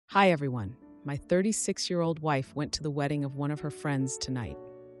Hi, everyone. My 36-year-old wife went to the wedding of one of her friends tonight.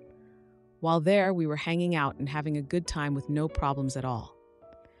 While there, we were hanging out and having a good time with no problems at all.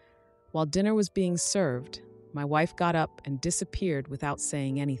 While dinner was being served, my wife got up and disappeared without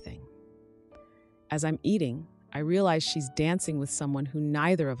saying anything. As I'm eating, I realize she's dancing with someone who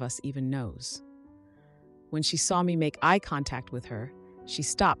neither of us even knows. When she saw me make eye contact with her, she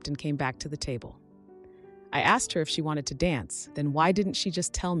stopped and came back to the table. I asked her if she wanted to dance, then why didn't she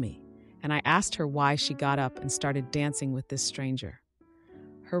just tell me? And I asked her why she got up and started dancing with this stranger.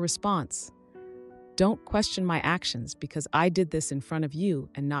 Her response, "Don't question my actions because I did this in front of you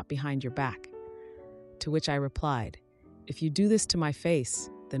and not behind your back." To which I replied, "If you do this to my face,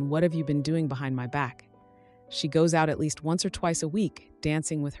 then what have you been doing behind my back?" She goes out at least once or twice a week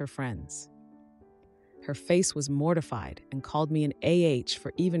dancing with her friends. Her face was mortified and called me an AH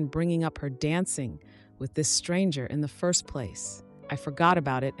for even bringing up her dancing with this stranger in the first place. I forgot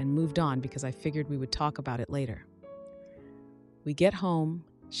about it and moved on because I figured we would talk about it later. We get home.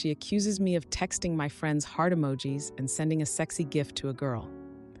 She accuses me of texting my friends heart emojis and sending a sexy gift to a girl.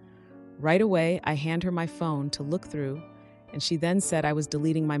 Right away, I hand her my phone to look through, and she then said I was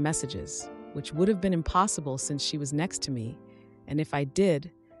deleting my messages, which would have been impossible since she was next to me, and if I did,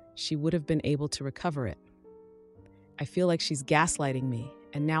 she would have been able to recover it. I feel like she's gaslighting me,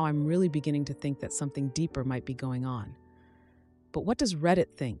 and now I'm really beginning to think that something deeper might be going on. But what does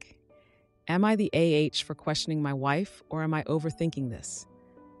Reddit think? Am I the AH for questioning my wife, or am I overthinking this?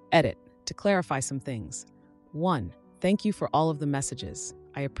 Edit, to clarify some things. 1. Thank you for all of the messages.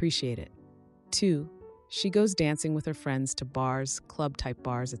 I appreciate it. 2. She goes dancing with her friends to bars, club-type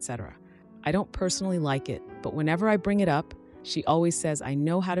bars, etc. I don't personally like it, but whenever I bring it up, she always says I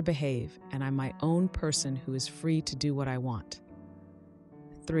know how to behave and I'm my own person who is free to do what I want.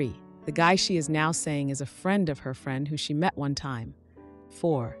 3. The guy she is now saying is a friend of her friend who she met one time.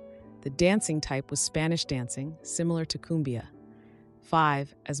 4. The dancing type was Spanish dancing, similar to cumbia.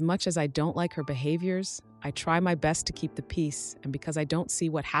 5. As much as I don't like her behaviors, I try my best to keep the peace, and because I don't see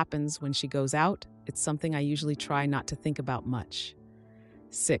what happens when she goes out, it's something I usually try not to think about much.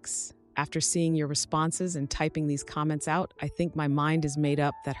 6. After seeing your responses and typing these comments out, I think my mind is made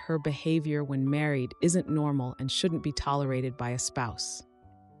up that her behavior when married isn't normal and shouldn't be tolerated by a spouse.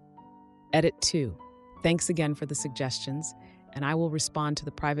 Edit 2. Thanks again for the suggestions, and I will respond to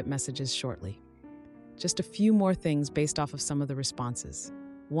the private messages shortly. Just a few more things based off of some of the responses.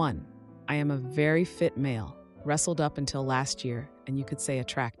 1. I am a very fit male, wrestled up until last year, and you could say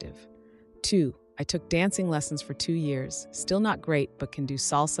attractive. 2. I took dancing lessons for 2 years, still not great, but can do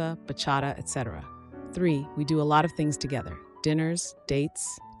salsa, bachata, etc. 3. We do a lot of things together, dinners,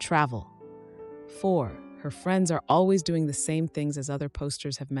 dates, travel. 4. Her friends are always doing the same things as other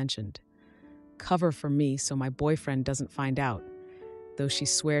posters have mentioned. Cover for me so my boyfriend doesn't find out, though she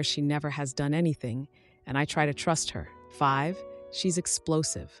swears she never has done anything, and I try to trust her. 5. She's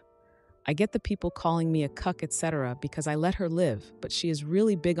explosive. I get the people calling me a cuck, etc. because I let her live, but she is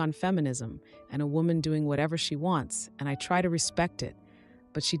really big on feminism and a woman doing whatever she wants, and I try to respect it,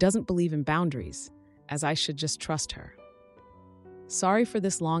 but she doesn't believe in boundaries, as I should just trust her. Sorry for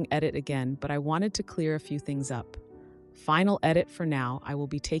this long edit again, but I wanted to clear a few things up. Final edit for now, I will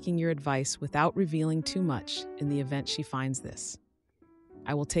be taking your advice without revealing too much in the event she finds this.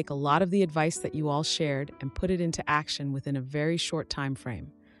 I will take a lot of the advice that you all shared and put it into action within a very short time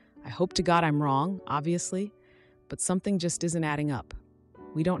frame. I hope to God I'm wrong, obviously, but something just isn't adding up.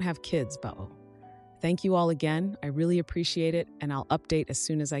 We don't have kids, but thank you all again. I really appreciate it, and I'll update as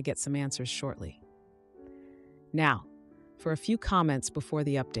soon as I get some answers shortly. Now, for a few comments before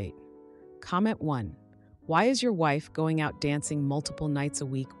the update. Comment 1. Why is your wife going out dancing multiple nights a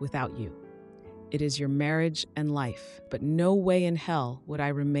week without you? It is your marriage and life, but no way in hell would I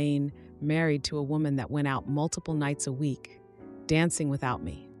remain married to a woman that went out multiple nights a week, dancing without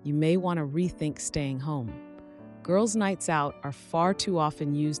me. You may want to rethink staying home. Girls' nights out are far too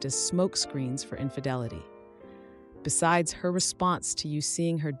often used as smokescreens for infidelity. Besides, her response to you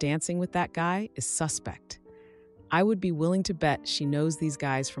seeing her dancing with that guy is suspect. I would be willing to bet she knows these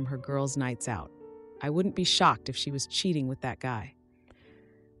guys from her girls' nights out. I wouldn't be shocked if she was cheating with that guy.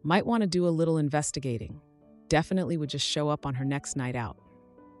 Might want to do a little investigating. Definitely would just show up on her next night out.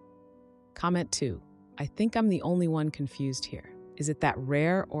 Comment 2. I think I'm the only one confused here. Is it that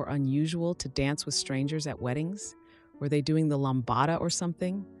rare or unusual to dance with strangers at weddings? Were they doing the lambada or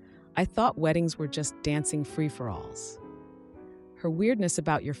something? I thought weddings were just dancing free-for-alls. Her weirdness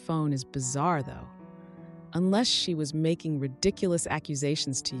about your phone is bizarre, though. Unless she was making ridiculous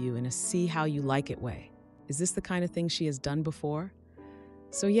accusations to you in a see-how-you-like-it way. Is this the kind of thing she has done before?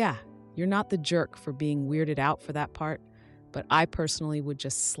 So yeah, you're not the jerk for being weirded out for that part, but I personally would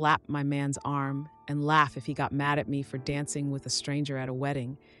just slap my man's arm and laugh if he got mad at me for dancing with a stranger at a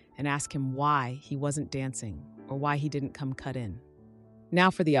wedding and ask him why he wasn't dancing or why he didn't come cut in.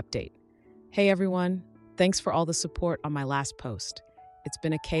 Now for the update. Hey everyone, thanks for all the support on my last post. It's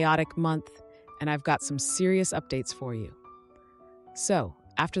been a chaotic month, and I've got some serious updates for you. So,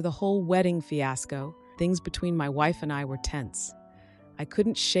 after the whole wedding fiasco, things between my wife and I were tense. I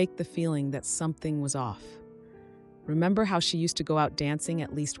couldn't shake the feeling that something was off. Remember how she used to go out dancing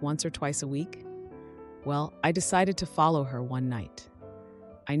at least once or twice a week? Well, I decided to follow her one night.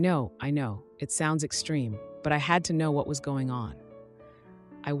 I know, it sounds extreme, but I had to know what was going on.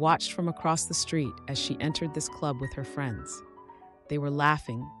 I watched from across the street as she entered this club with her friends. They were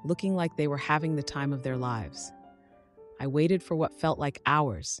laughing, looking like they were having the time of their lives. I waited for what felt like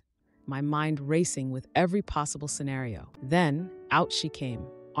hours, my mind racing with every possible scenario. Then, out she came,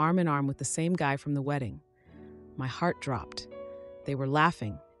 arm in arm with the same guy from the wedding. My heart dropped. They were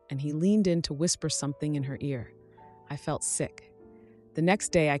laughing, and he leaned in to whisper something in her ear. I felt sick. The next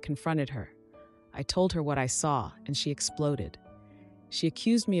day, I confronted her. I told her what I saw, and she exploded. She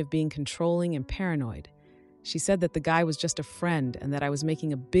accused me of being controlling and paranoid. She said that the guy was just a friend and that I was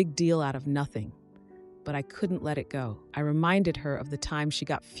making a big deal out of nothing. But I couldn't let it go. I reminded her of the time she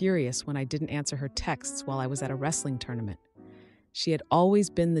got furious when I didn't answer her texts while I was at a wrestling tournament. She had always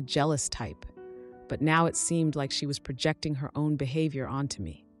been the jealous type, but now it seemed like she was projecting her own behavior onto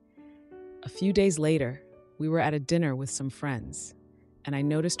me. A few days later, we were at a dinner with some friends, and I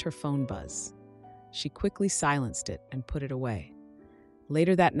noticed her phone buzz. She quickly silenced it and put it away.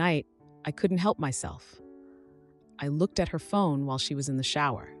 Later that night, I couldn't help myself. I looked at her phone while she was in the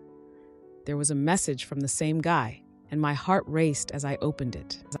shower. There was a message from the same guy, and my heart raced as I opened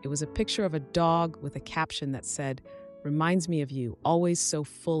it. It was a picture of a dog with a caption that said, "Reminds me of you, always so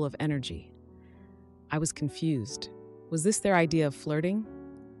full of energy." I was confused. Was this their idea of flirting?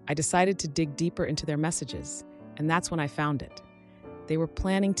 I decided to dig deeper into their messages, and that's when I found it. They were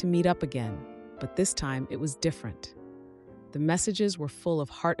planning to meet up again, but this time it was different. The messages were full of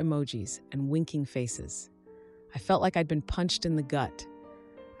heart emojis and winking faces. I felt like I'd been punched in the gut.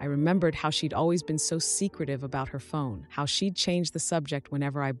 I remembered how she'd always been so secretive about her phone, how she'd changed the subject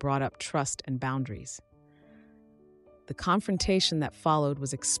whenever I brought up trust and boundaries. The confrontation that followed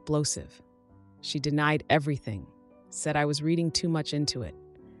was explosive. She denied everything, said I was reading too much into it.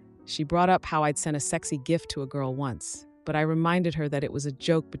 She brought up how I'd sent a sexy gift to a girl once, but I reminded her that it was a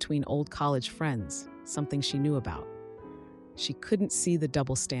joke between old college friends, something she knew about. She couldn't see the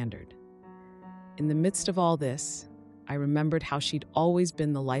double standard. In the midst of all this, I remembered how she'd always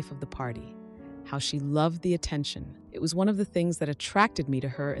been the life of the party, how she loved the attention. It was one of the things that attracted me to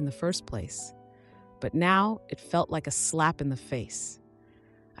her in the first place. But now it felt like a slap in the face.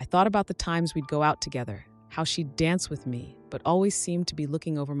 I thought about the times we'd go out together, how she'd dance with me, but always seemed to be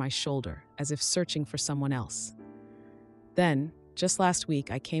looking over my shoulder, as if searching for someone else. Then, just last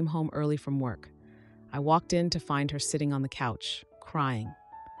week, I came home early from work. I walked in to find her sitting on the couch, crying.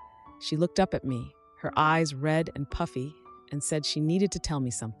 She looked up at me, her eyes red and puffy, and said she needed to tell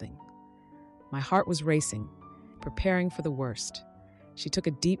me something. My heart was racing, preparing for the worst. She took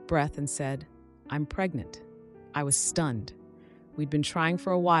a deep breath and said, "I'm pregnant." I was stunned. We'd been trying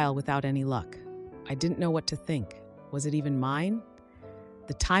for a while without any luck. I didn't know what to think. Was it even mine?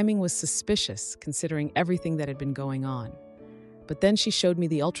 The timing was suspicious, considering everything that had been going on. But then she showed me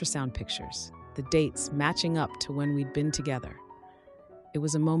the ultrasound pictures, the dates matching up to when we'd been together. It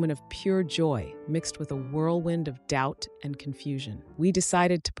was a moment of pure joy, mixed with a whirlwind of doubt and confusion. We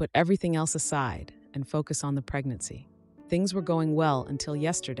decided to put everything else aside and focus on the pregnancy. Things were going well until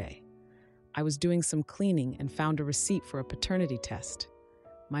yesterday. I was doing some cleaning and found a receipt for a paternity test.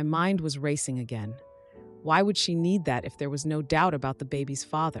 My mind was racing again. Why would she need that if there was no doubt about the baby's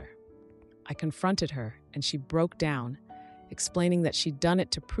father? I confronted her, and she broke down, explaining that she'd done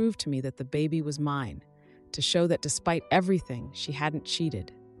it to prove to me that the baby was mine, to show that despite everything, she hadn't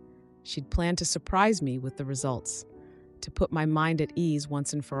cheated. She'd planned to surprise me with the results, to put my mind at ease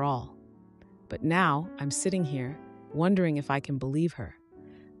once and for all. But now, I'm sitting here, wondering if I can believe her.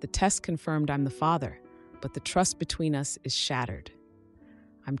 The test confirmed I'm the father, but the trust between us is shattered.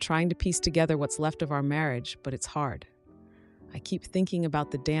 I'm trying to piece together what's left of our marriage, but it's hard. I keep thinking about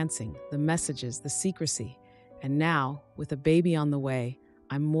the dancing, the messages, the secrecy, and now, with a baby on the way,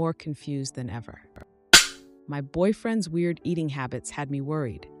 I'm more confused than ever. My boyfriend's weird eating habits had me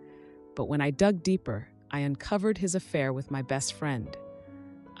worried, but when I dug deeper, I uncovered his affair with my best friend.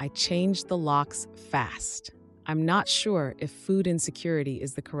 I changed the locks fast. I'm not sure if food insecurity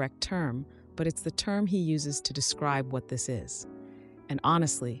is the correct term, but it's the term he uses to describe what this is. And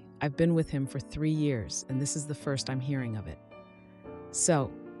honestly, I've been with him for 3 years, and this is the first I'm hearing of it. So,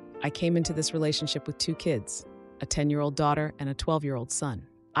 I came into this relationship with 2 kids, a 10-year-old daughter and a 12-year-old son.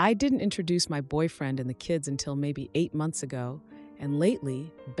 I didn't introduce my boyfriend and the kids until maybe 8 months ago, and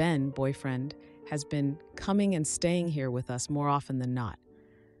lately, Ben, boyfriend, has been coming and staying here with us more often than not.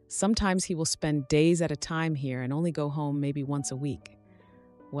 Sometimes he will spend days at a time here and only go home maybe once a week.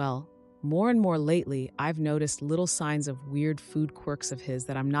 Well, more and more lately, I've noticed little signs of weird food quirks of his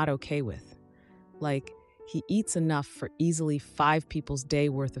that I'm not okay with. Like, he eats enough for easily 5 people's day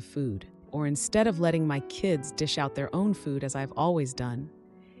worth of food. Or instead of letting my kids dish out their own food as I've always done,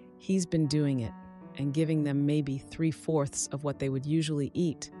 he's been doing it and giving them maybe 3/4 of what they would usually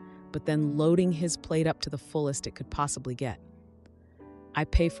eat, but then loading his plate up to the fullest it could possibly get. I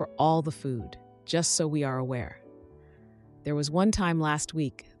pay for all the food, just so we are aware. There was one time last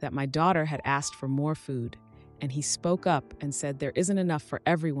week that my daughter had asked for more food, and he spoke up and said there isn't enough for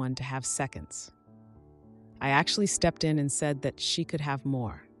everyone to have seconds. I actually stepped in and said that she could have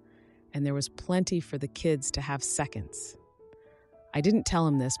more, and there was plenty for the kids to have seconds. I didn't tell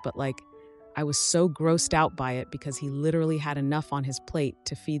him this, but I was so grossed out by it because he literally had enough on his plate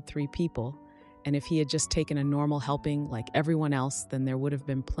to feed 3 people, and if he had just taken a normal helping like everyone else, then there would have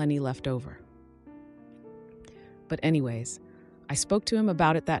been plenty left over. But anyways, I spoke to him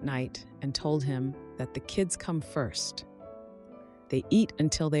about it that night and told him that the kids come first. They eat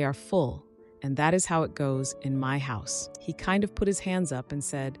until they are full, and that is how it goes in my house. He kind of put his hands up and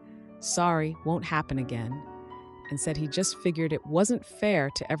said, "Sorry, won't happen again," and said he just figured it wasn't fair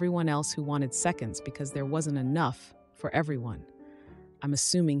to everyone else who wanted seconds because there wasn't enough for everyone. I'm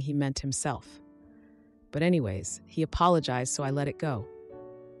assuming he meant himself. But anyways, he apologized, so I let it go.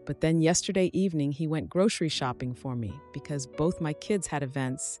 But then yesterday evening, he went grocery shopping for me because both my kids had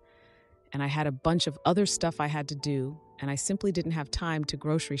events and I had a bunch of other stuff I had to do, and I simply didn't have time to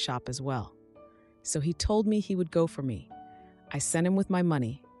grocery shop as well. So he told me he would go for me. I sent him with my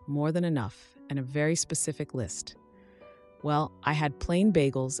money, more than enough, and a very specific list. Well, I had plain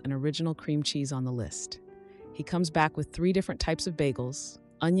bagels and original cream cheese on the list. He comes back with 3 different types of bagels,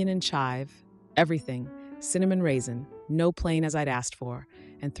 onion and chive, everything, cinnamon raisin, no plain as I'd asked for,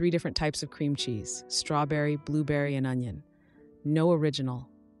 and 3 different types of cream cheese, strawberry, blueberry, and onion. No original.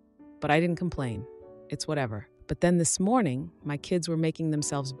 But I didn't complain. It's whatever. But then this morning, my kids were making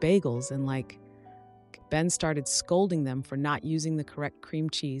themselves bagels and Ben started scolding them for not using the correct cream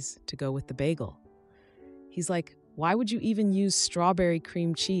cheese to go with the bagel. He's like, "Why would you even use strawberry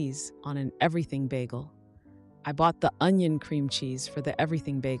cream cheese on an everything bagel? I bought the onion cream cheese for the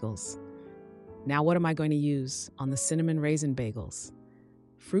everything bagels. Now what am I going to use on the cinnamon raisin bagels?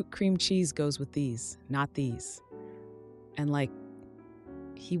 Fruit cream cheese goes with these, not these." And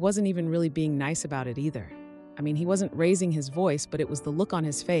he wasn't even really being nice about it either. I mean, he wasn't raising his voice, but it was the look on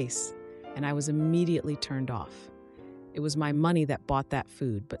his face, and I was immediately turned off. It was my money that bought that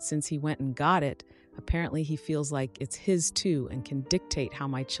food, but since he went and got it, apparently he feels like it's his too and can dictate how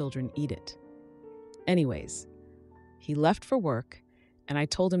my children eat it. Anyways, he left for work, and I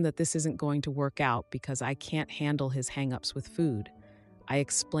told him that this isn't going to work out because I can't handle his hang-ups with food. I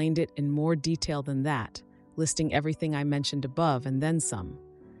explained it in more detail than that, listing everything I mentioned above and then some.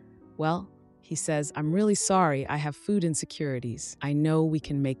 Well, he says, "I'm really sorry, I have food insecurities. I know we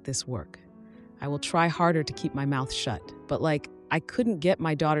can make this work. I will try harder to keep my mouth shut." But I couldn't get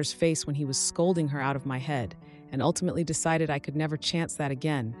my daughter's face when he was scolding her out of my head, and ultimately decided I could never chance that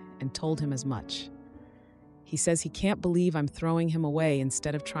again, and told him as much. He says he can't believe I'm throwing him away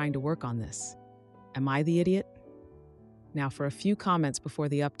instead of trying to work on this. Am I the idiot? Now for a few comments before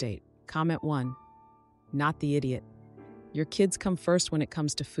the update. Comment 1. Not the idiot. Your kids come first when it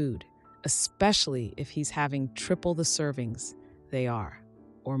comes to food, especially if he's having triple the servings they are,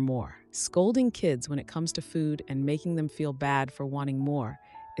 or more. Scolding kids when it comes to food and making them feel bad for wanting more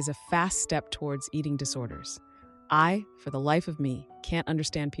is a fast step towards eating disorders. I, for the life of me, can't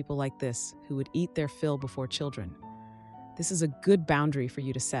understand people like this who would eat their fill before children. This is a good boundary for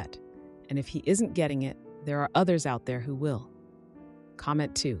you to set, and if he isn't getting it, there are others out there who will.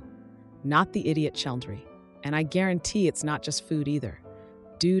 Comment 2. Not the idiot Cheldry. And I guarantee it's not just food either.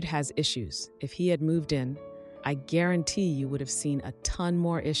 Dude has issues. If he had moved in, I guarantee you would have seen a ton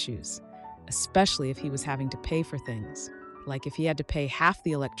more issues, especially if he was having to pay for things. Like if he had to pay half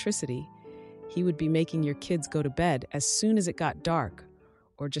the electricity, he would be making your kids go to bed as soon as it got dark,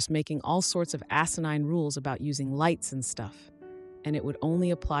 or just making all sorts of asinine rules about using lights and stuff. And it would only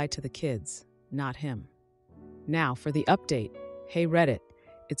apply to the kids, not him. Now for the update. Hey Reddit,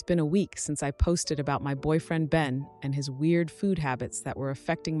 it's been a week since I posted about my boyfriend Ben and his weird food habits that were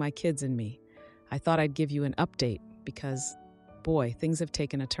affecting my kids and me. I thought I'd give you an update because boy, things have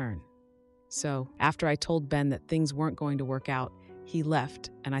taken a turn. So, after I told Ben that things weren't going to work out, he left,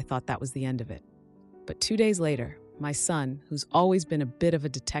 and I thought that was the end of it. But 2 days later, my son, who's always been a bit of a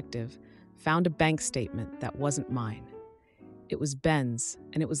detective, found a bank statement that wasn't mine. It was Ben's,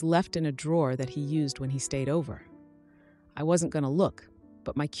 and it was left in a drawer that he used when he stayed over. I wasn't going to look,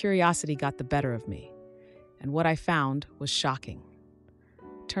 but my curiosity got the better of me, and what I found was shocking.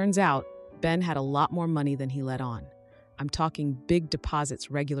 Turns out, Ben had a lot more money than he let on. I'm talking big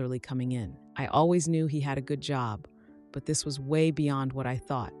deposits regularly coming in. I always knew he had a good job, but this was way beyond what I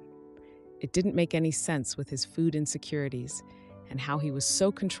thought. It didn't make any sense with his food insecurities and how he was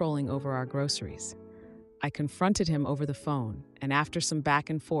so controlling over our groceries. I confronted him over the phone, and after some back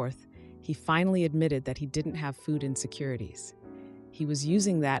and forth, he finally admitted that he didn't have food insecurities. He was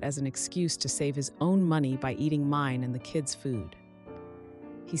using that as an excuse to save his own money by eating mine and the kids' food.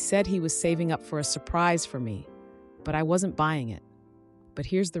 He said he was saving up for a surprise for me, but I wasn't buying it. But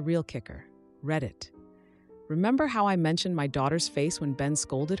here's the real kicker: Reddit. Remember how I mentioned my daughter's face when Ben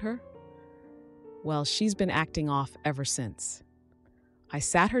scolded her? Well, she's been acting off ever since. I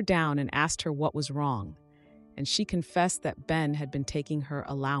sat her down and asked her what was wrong, and she confessed that Ben had been taking her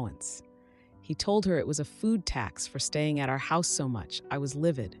allowance. He told her it was a food tax for staying at our house so much. I was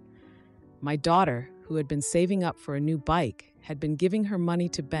livid. My daughter, who had been saving up for a new bike, had been giving her money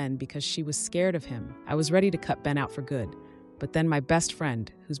to Ben because she was scared of him. I was ready to cut Ben out for good, but then my best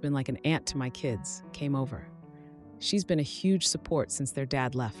friend, who's been like an aunt to my kids, came over. She's been a huge support since their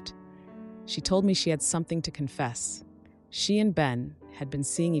dad left. She told me she had something to confess. She and Ben had been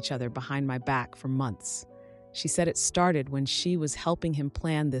seeing each other behind my back for months. She said it started when she was helping him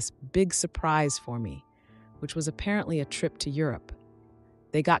plan this big surprise for me, which was apparently a trip to Europe.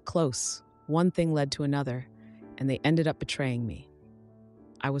 They got close. One thing led to another, and they ended up betraying me.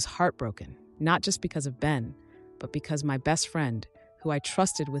 I was heartbroken, not just because of Ben, but because my best friend, who I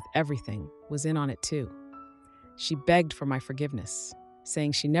trusted with everything, was in on it too. She begged for my forgiveness,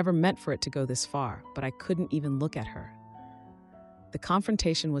 saying she never meant for it to go this far, but I couldn't even look at her. The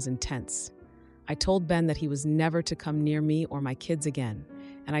confrontation was intense. I told Ben that he was never to come near me or my kids again,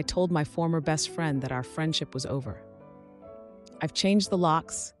 and I told my former best friend that our friendship was over. I've changed the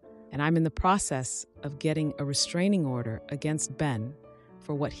locks, and I'm in the process of getting a restraining order against Ben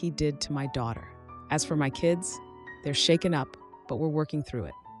for what he did to my daughter. As for my kids, they're shaken up, but we're working through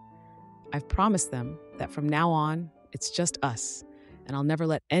it. I've promised them that from now on, it's just us, and I'll never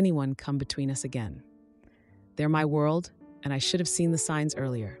let anyone come between us again. They're my world, and I should have seen the signs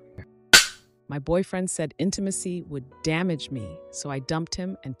earlier. My boyfriend said intimacy would damage me, so I dumped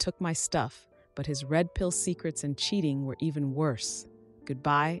him and took my stuff, but his red pill secrets and cheating were even worse.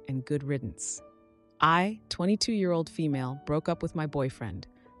 Goodbye and good riddance. I, 22-year-old female, broke up with my boyfriend,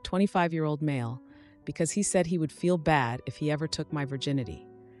 25-year-old male, because he said he would feel bad if he ever took my virginity.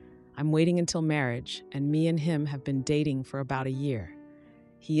 I'm waiting until marriage, and me and him have been dating for about a year.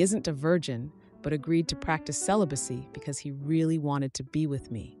 He isn't a virgin, but agreed to practice celibacy because he really wanted to be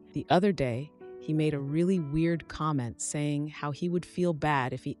with me. The other day, he made a really weird comment saying how he would feel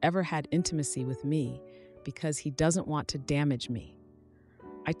bad if he ever had intimacy with me because he doesn't want to damage me.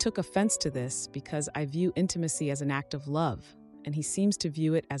 I took offense to this because I view intimacy as an act of love, and he seems to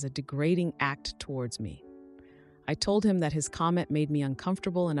view it as a degrading act towards me. I told him that his comment made me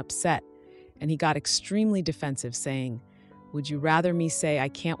uncomfortable and upset, and he got extremely defensive, saying, "Would you rather me say I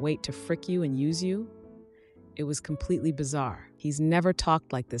can't wait to frick you and use you?" It was completely bizarre. He's never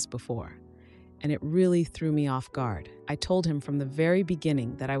talked like this before, and it really threw me off guard. I told him from the very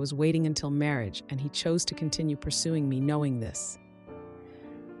beginning that I was waiting until marriage, and he chose to continue pursuing me knowing this.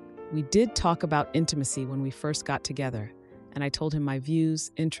 We did talk about intimacy when we first got together, and I told him my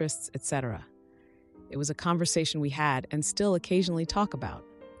views, interests, etc. It was a conversation we had and still occasionally talk about.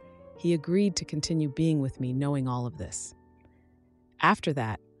 He agreed to continue being with me knowing all of this. After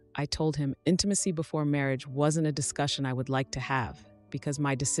that, I told him intimacy before marriage wasn't a discussion I would like to have because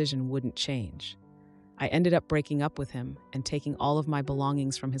my decision wouldn't change. I ended up breaking up with him and taking all of my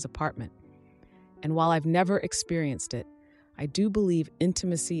belongings from his apartment. And while I've never experienced it, I do believe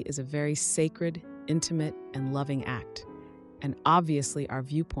intimacy is a very sacred, intimate, and loving act. And obviously our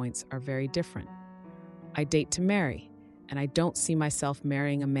viewpoints are very different. I date to marry, and I don't see myself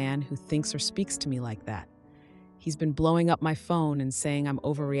marrying a man who thinks or speaks to me like that. He's been blowing up my phone and saying I'm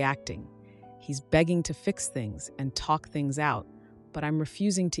overreacting. He's begging to fix things and talk things out, but I'm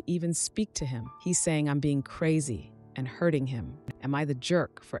refusing to even speak to him. He's saying I'm being crazy and hurting him. Am I the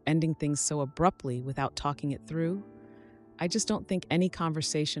jerk for ending things so abruptly without talking it through? I just don't think any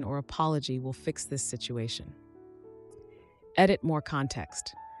conversation or apology will fix this situation. Edit more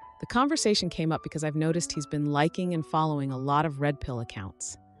context. The conversation came up because I've noticed he's been liking and following a lot of red pill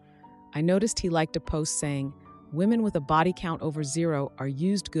accounts. I noticed he liked a post saying, "Women with a body count over 0 are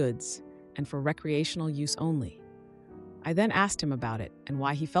used goods and for recreational use only." I then asked him about it and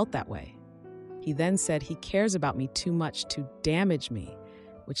why he felt that way. He then said he cares about me too much to damage me,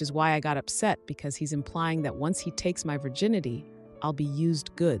 which is why I got upset because he's implying that once he takes my virginity, I'll be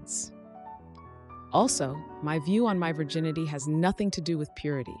used goods. Also, my view on my virginity has nothing to do with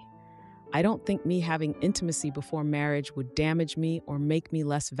purity. I don't think me having intimacy before marriage would damage me or make me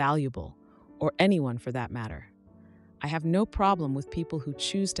less valuable, or anyone for that matter. I have no problem with people who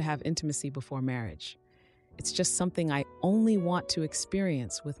choose to have intimacy before marriage. It's just something I only want to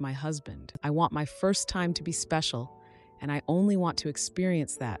experience with my husband. I want my first time to be special, and I only want to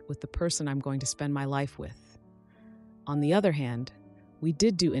experience that with the person I'm going to spend my life with. On the other hand, we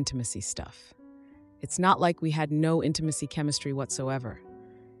did do intimacy stuff. It's not like we had no intimacy chemistry whatsoever.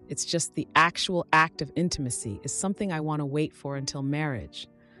 It's just the actual act of intimacy is something I want to wait for until marriage.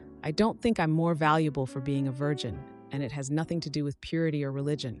 I don't think I'm more valuable for being a virgin, and it has nothing to do with purity or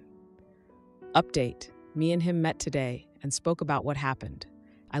religion. Update: me and him met today and spoke about what happened.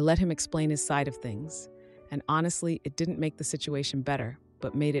 I let him explain his side of things, and honestly, it didn't make the situation better,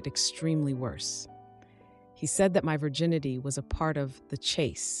 but made it extremely worse. He said that my virginity was a part of the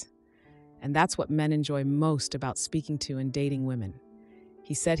chase, and that's what men enjoy most about speaking to and dating women.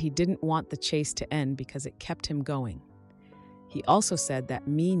 He said he didn't want the chase to end because it kept him going. He also said that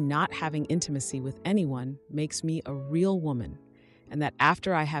me not having intimacy with anyone makes me a real woman, and that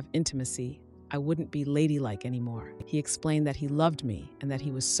after I have intimacy, I wouldn't be ladylike anymore. He explained that he loved me and that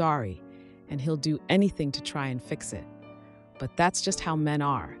he was sorry, and he'll do anything to try and fix it. But that's just how men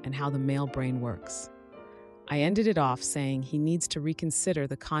are and how the male brain works. I ended it off saying he needs to reconsider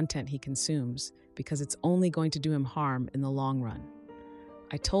the content he consumes because it's only going to do him harm in the long run.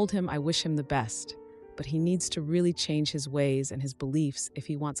 I told him I wish him the best, but he needs to really change his ways and his beliefs if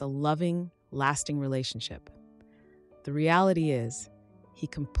he wants a loving, lasting relationship. The reality is, he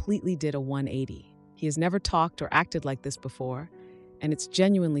completely did a 180. He has never talked or acted like this before, and it's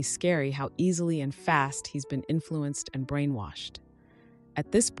genuinely scary how easily and fast he's been influenced and brainwashed.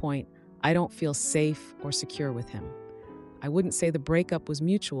 At this point, I don't feel safe or secure with him. I wouldn't say the breakup was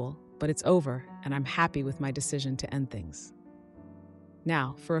mutual, but it's over, and I'm happy with my decision to end things.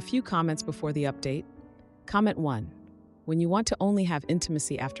 Now, for a few comments before the update. Comment 1. When you want to only have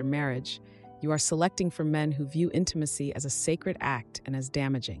intimacy after marriage, you are selecting for men who view intimacy as a sacred act and as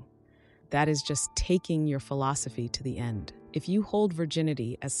damaging. That is just taking your philosophy to the end. If you hold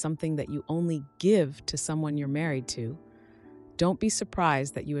virginity as something that you only give to someone you're married to, don't be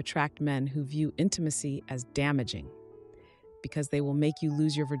surprised that you attract men who view intimacy as damaging, because they will make you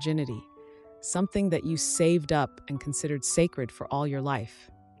lose your virginity, something that you saved up and considered sacred for all your life.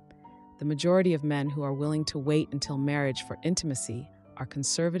 The majority of men who are willing to wait until marriage for intimacy are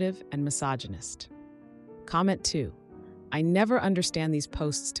conservative and misogynist. Comment 2. I never understand these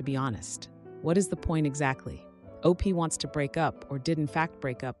posts, to be honest. What is the point exactly? OP wants to break up or did in fact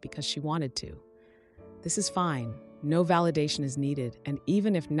break up because she wanted to. This is fine. No validation is needed, and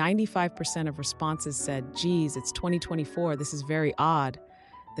even if 95% of responses said, "Geez, it's 2024, this is very odd,"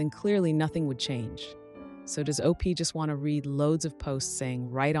 then clearly nothing would change. So does OP just want to read loads of posts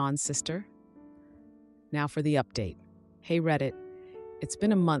saying, "Right on, sister"? Now for the update. Hey Reddit, it's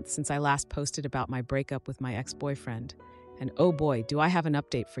been a month since I last posted about my breakup with my ex-boyfriend, and oh boy, do I have an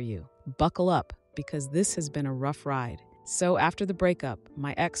update for you. Buckle up, because this has been a rough ride. So after the breakup,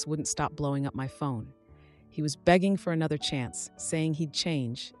 my ex wouldn't stop blowing up my phone. He was begging for another chance, saying he'd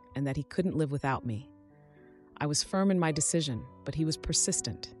change and that he couldn't live without me. I was firm in my decision, but he was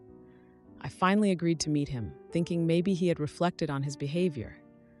persistent. I finally agreed to meet him, thinking maybe he had reflected on his behavior.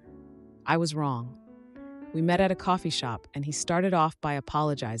 I was wrong. We met at a coffee shop, and he started off by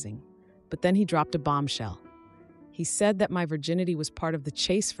apologizing, but then he dropped a bombshell. He said that my virginity was part of the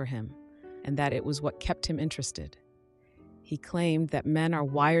chase for him, and that it was what kept him interested. He claimed that men are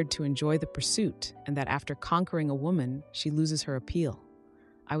wired to enjoy the pursuit, and that after conquering a woman, she loses her appeal.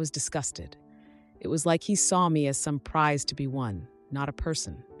 I was disgusted. It was like he saw me as some prize to be won, not a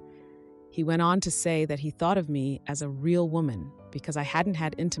person. He went on to say that he thought of me as a real woman because I hadn't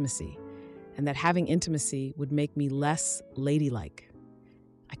had intimacy, and that having intimacy would make me less ladylike.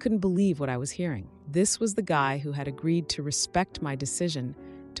 I couldn't believe what I was hearing. This was the guy who had agreed to respect my decision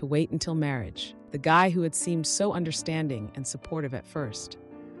to wait until marriage, the guy who had seemed so understanding and supportive at first.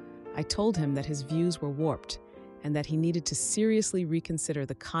 I told him that his views were warped and that he needed to seriously reconsider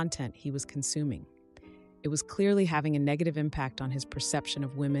the content he was consuming. It was clearly having a negative impact on his perception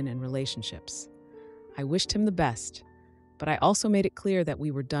of women and relationships. I wished him the best, but I also made it clear that we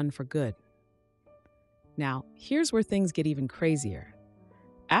were done for good. Now, here's where things get even crazier.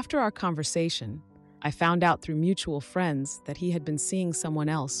 After our conversation, I found out through mutual friends that he had been seeing someone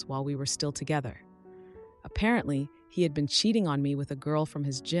else while we were still together. Apparently, he had been cheating on me with a girl from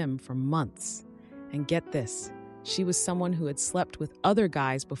his gym for months. And get this, she was someone who had slept with other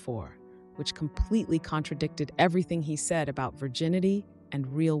guys before, which completely contradicted everything he said about virginity and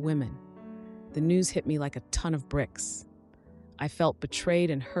real women. The news hit me like a ton of bricks. I felt betrayed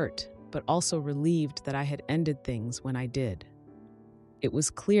and hurt, but also relieved that I had ended things when I did. It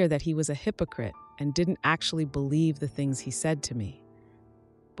was clear that he was a hypocrite and didn't actually believe the things he said to me.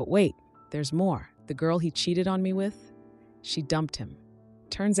 But wait, there's more. The girl he cheated on me with, she dumped him.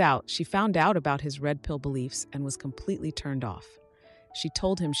 Turns out she found out about his red pill beliefs and was completely turned off. She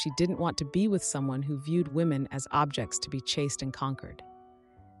told him she didn't want to be with someone who viewed women as objects to be chased and conquered.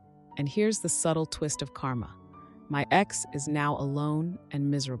 And here's the subtle twist of karma. My ex is now alone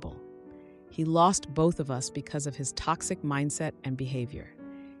and miserable. He lost both of us because of his toxic mindset and behavior.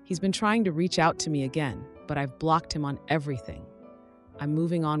 He's been trying to reach out to me again, but I've blocked him on everything. I'm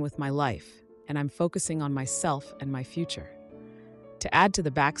moving on with my life, and I'm focusing on myself and my future. To add to the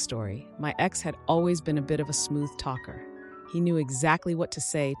backstory, my ex had always been a bit of a smooth talker. He knew exactly what to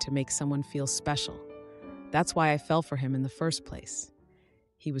say to make someone feel special. That's why I fell for him in the first place.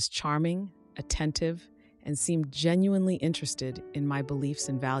 He was charming, attentive, and seemed genuinely interested in my beliefs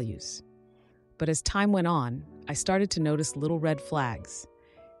and values. But as time went on, I started to notice little red flags.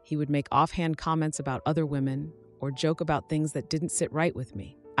 He would make offhand comments about other women or joke about things that didn't sit right with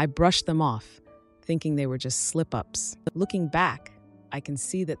me. I brushed them off, thinking they were just slip-ups. Looking back, I can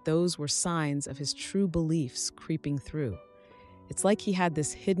see that those were signs of his true beliefs creeping through. It's like he had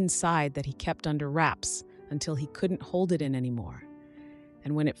this hidden side that he kept under wraps until he couldn't hold it in anymore.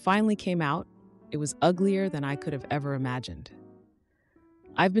 And when it finally came out, it was uglier than I could have ever imagined.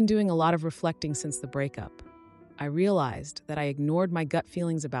 I've been doing a lot of reflecting since the breakup. I realized that I ignored my gut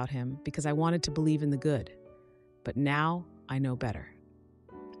feelings about him because I wanted to believe in the good. But now I know better.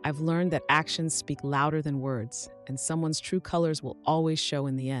 I've learned that actions speak louder than words, and someone's true colors will always show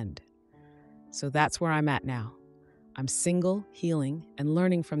in the end. So that's where I'm at now. I'm single, healing, and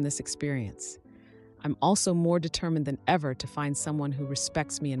learning from this experience. I'm also more determined than ever to find someone who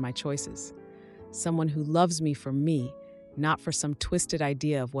respects me and my choices. Someone who loves me for me, not for some twisted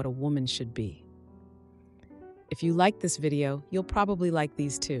idea of what a woman should be. If you like this video, you'll probably like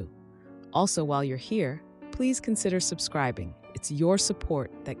these too. Also, while you're here, please consider subscribing. It's your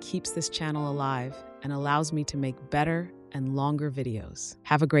support that keeps this channel alive and allows me to make better and longer videos.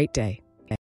 Have a great day.